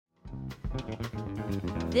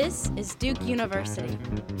This is Duke University.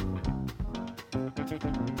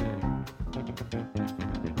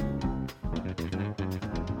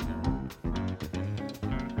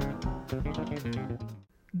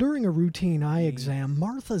 During a routine eye exam,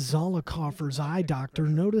 Martha Zollicoffer's eye doctor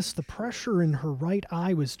noticed the pressure in her right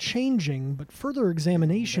eye was changing, but further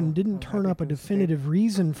examination didn't turn up a definitive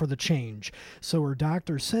reason for the change. So her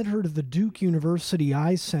doctor sent her to the Duke University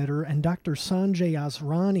Eye Center and Dr. Sanjay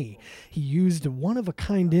Asrani. He used a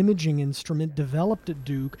one-of-a-kind imaging instrument developed at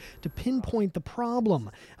Duke to pinpoint the problem.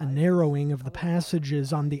 A narrowing of the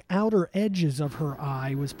passages on the outer edges of her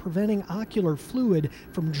eye was preventing ocular fluid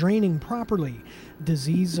from draining properly.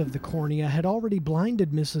 Disease of the cornea had already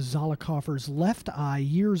blinded Mrs. Zollicoffer's left eye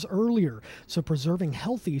years earlier, so preserving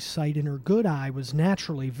healthy sight in her good eye was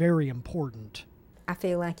naturally very important. I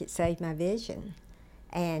feel like it saved my vision,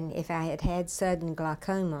 and if I had had sudden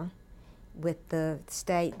glaucoma with the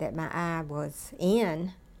state that my eye was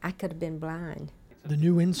in, I could have been blind. The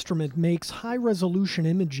new instrument makes high-resolution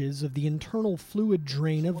images of the internal fluid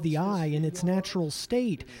drain of the eye in its natural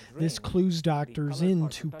state. This clues doctors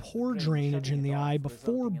into poor drainage in the eye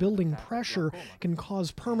before building pressure can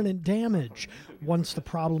cause permanent damage. Once the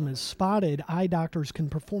problem is spotted, eye doctors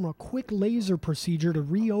can perform a quick laser procedure to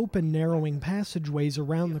reopen narrowing passageways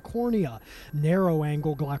around the cornea.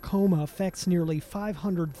 Narrow-angle glaucoma affects nearly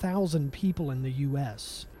 500,000 people in the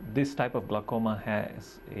U.S. This type of glaucoma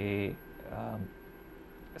has a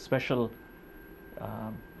special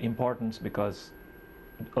importance because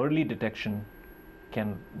early detection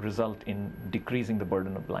can result in decreasing the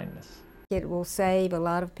burden of blindness. It will save a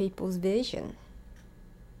lot of people's vision,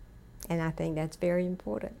 and I think that's very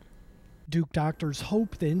important. Duke doctors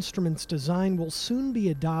hope the instrument's design will soon be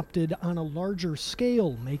adopted on a larger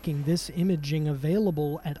scale, making this imaging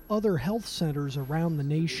available at other health centers around the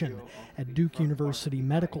nation. At Duke University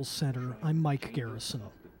Medical Center, I'm Mike Garrison.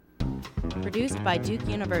 Produced by Duke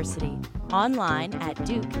University. Online at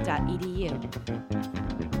duke.edu.